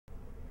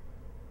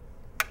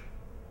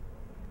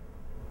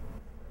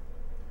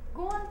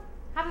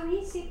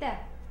Please sit there.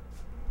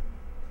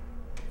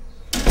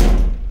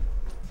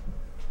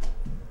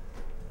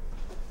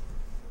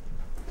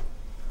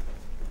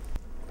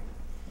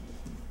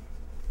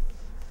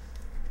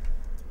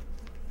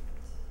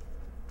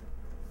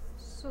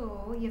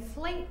 So, your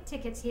flight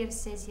tickets here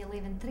says you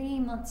leave in 3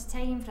 months'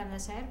 time from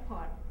this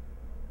airport.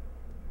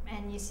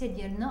 And you said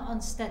you're not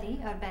on study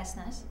or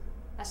business.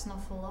 That's an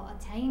awful lot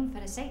of time for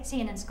a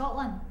sightseeing in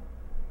Scotland.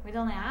 We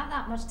don't have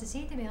that much to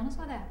see, to be honest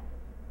with you.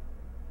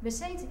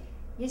 Besides,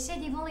 you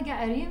said you've only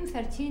got a room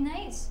for 2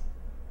 nights.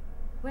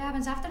 What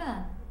happens after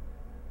that?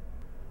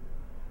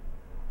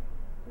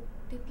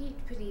 Repeat,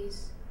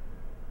 please.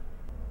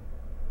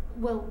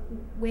 Well,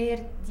 where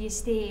do you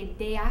stay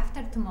day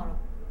after tomorrow?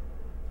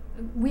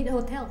 Which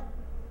hotel?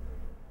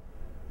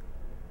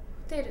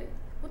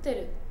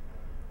 Hotel.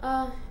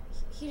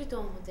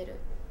 Hilton Hotel.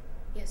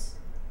 Yes.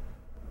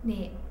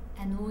 Mate,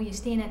 I know you're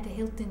staying at the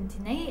Hilton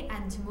tonight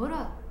and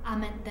tomorrow. I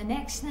meant the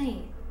next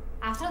night,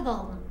 after the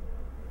Hilton.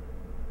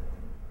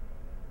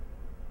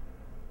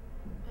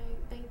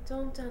 I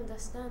don't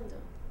understand.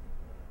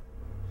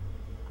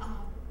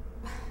 Oh,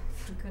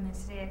 for goodness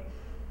sake.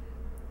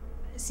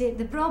 See,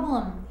 the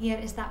problem here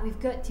is that we've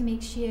got to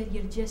make sure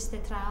you're just a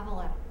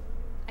traveller.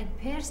 I'd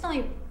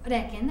personally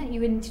reckon that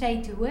you wouldn't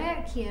try to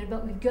work here,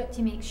 but we've got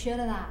to make sure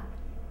of that.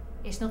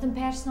 It's nothing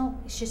personal,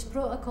 it's just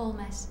protocol,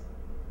 miss.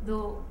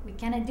 Though we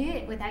cannot do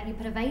it without you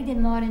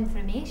providing more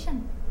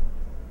information.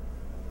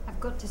 I've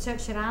got to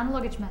search your hand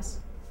luggage, miss.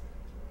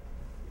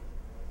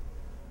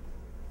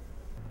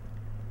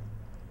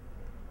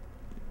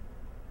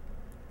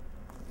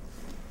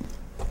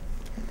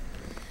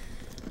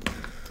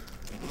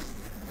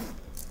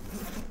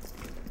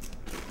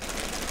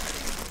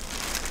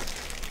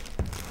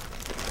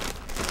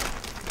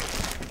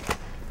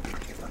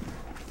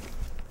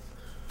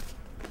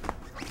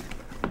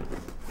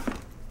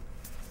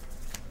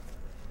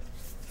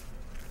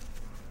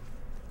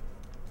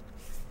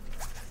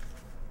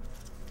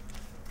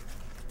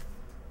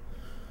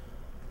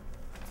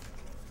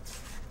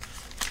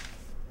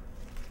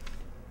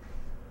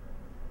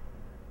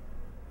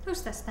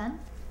 Who's this then?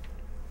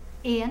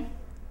 Ian?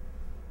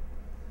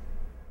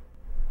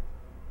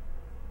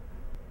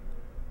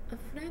 A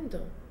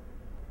friend.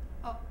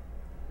 Oh,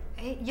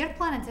 hey, you're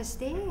planning to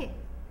stay,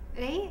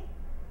 right?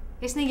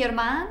 Isn't he your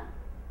man?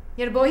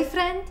 Your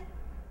boyfriend?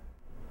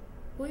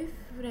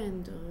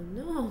 Boyfriend?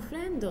 No,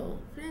 friend.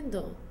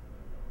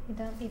 You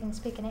don't even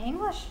speak any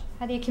English.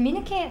 How do you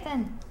communicate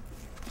then?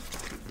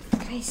 For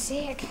Christ's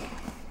sake.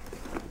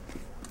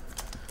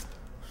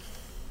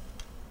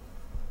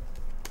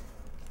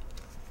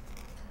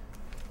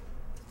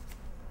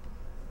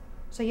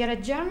 So you're a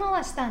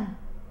journalist then?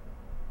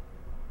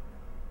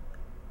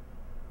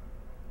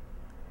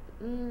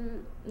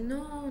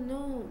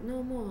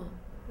 No more.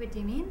 What do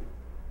you mean?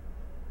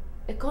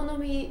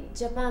 Economy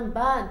Japan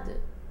bad.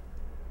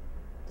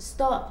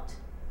 Stopped.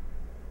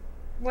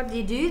 What do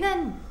you do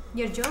then?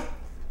 Your job?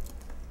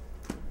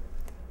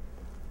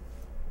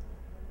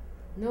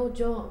 No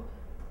job.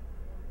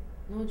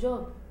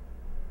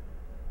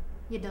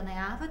 You don't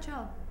have a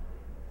job.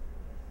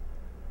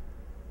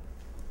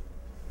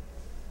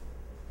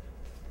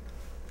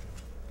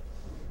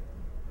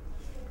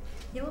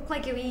 You look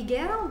like a wee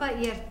girl, but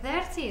you're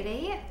 30,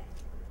 right?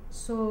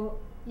 So,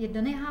 you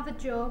don't have a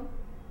job,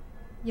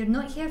 you're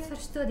not here for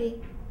study,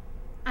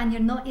 and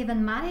you're not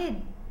even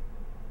married.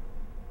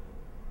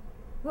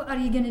 What are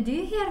you going to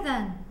do here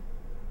then?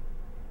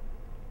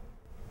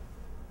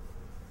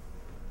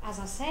 As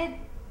I said,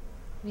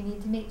 we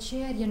need to make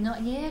sure you're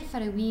not here for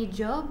a wee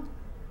job.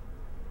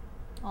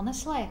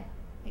 Honestly,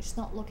 it's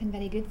not looking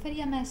very good for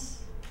you, miss.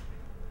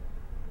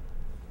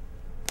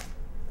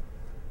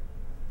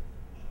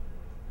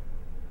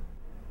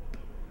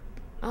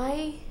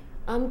 I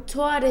am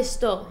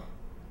tourist.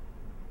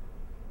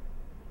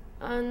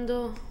 And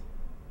どう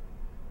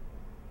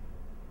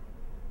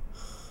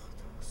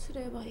す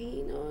ればい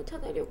いの？た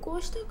だ旅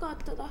行したかっ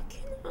ただけ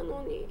な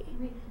のに。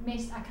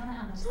Miss, I can't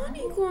understand.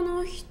 何こ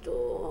の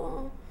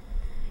人。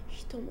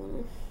人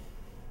物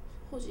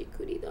ほじ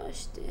くり出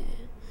して。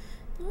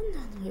何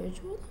なのよ、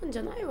冗談じ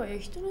ゃないわよ。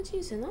人の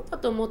人生何だ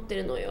と思って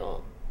るの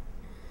よ。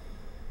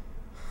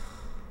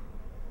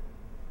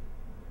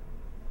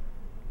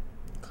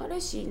彼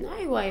氏いな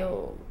いわ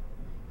よ。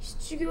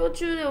失業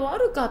中で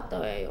悪かった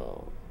わ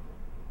よ。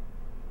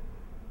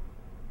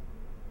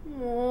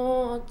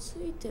もうつ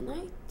いてない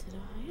ってあ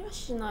りゃ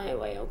しない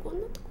わよ。こ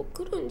んなとこ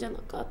来るんじゃな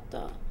かった。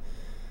国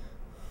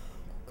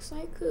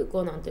際空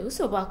港なんて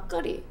嘘ばっか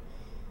り。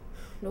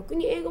ろく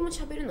に英語も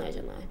喋れない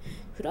じゃない。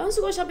フラン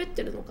ス語喋っ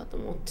てるのかと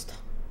思ってた。ど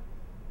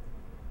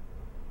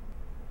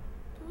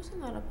うせ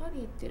ならパ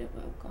リ行ってれ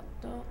ばよかっ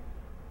た。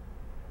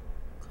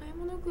買い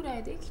物ぐら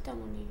いできた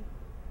のに。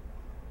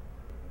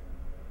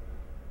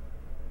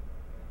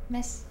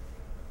Miss,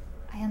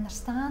 I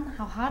understand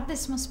how hard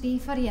this must be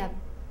for you,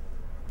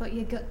 but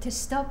you got to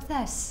stop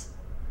this.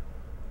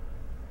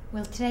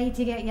 We'll try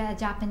to get you a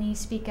Japanese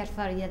speaker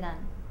for you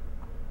then.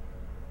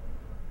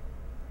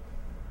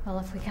 Well,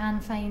 if we can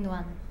find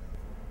one.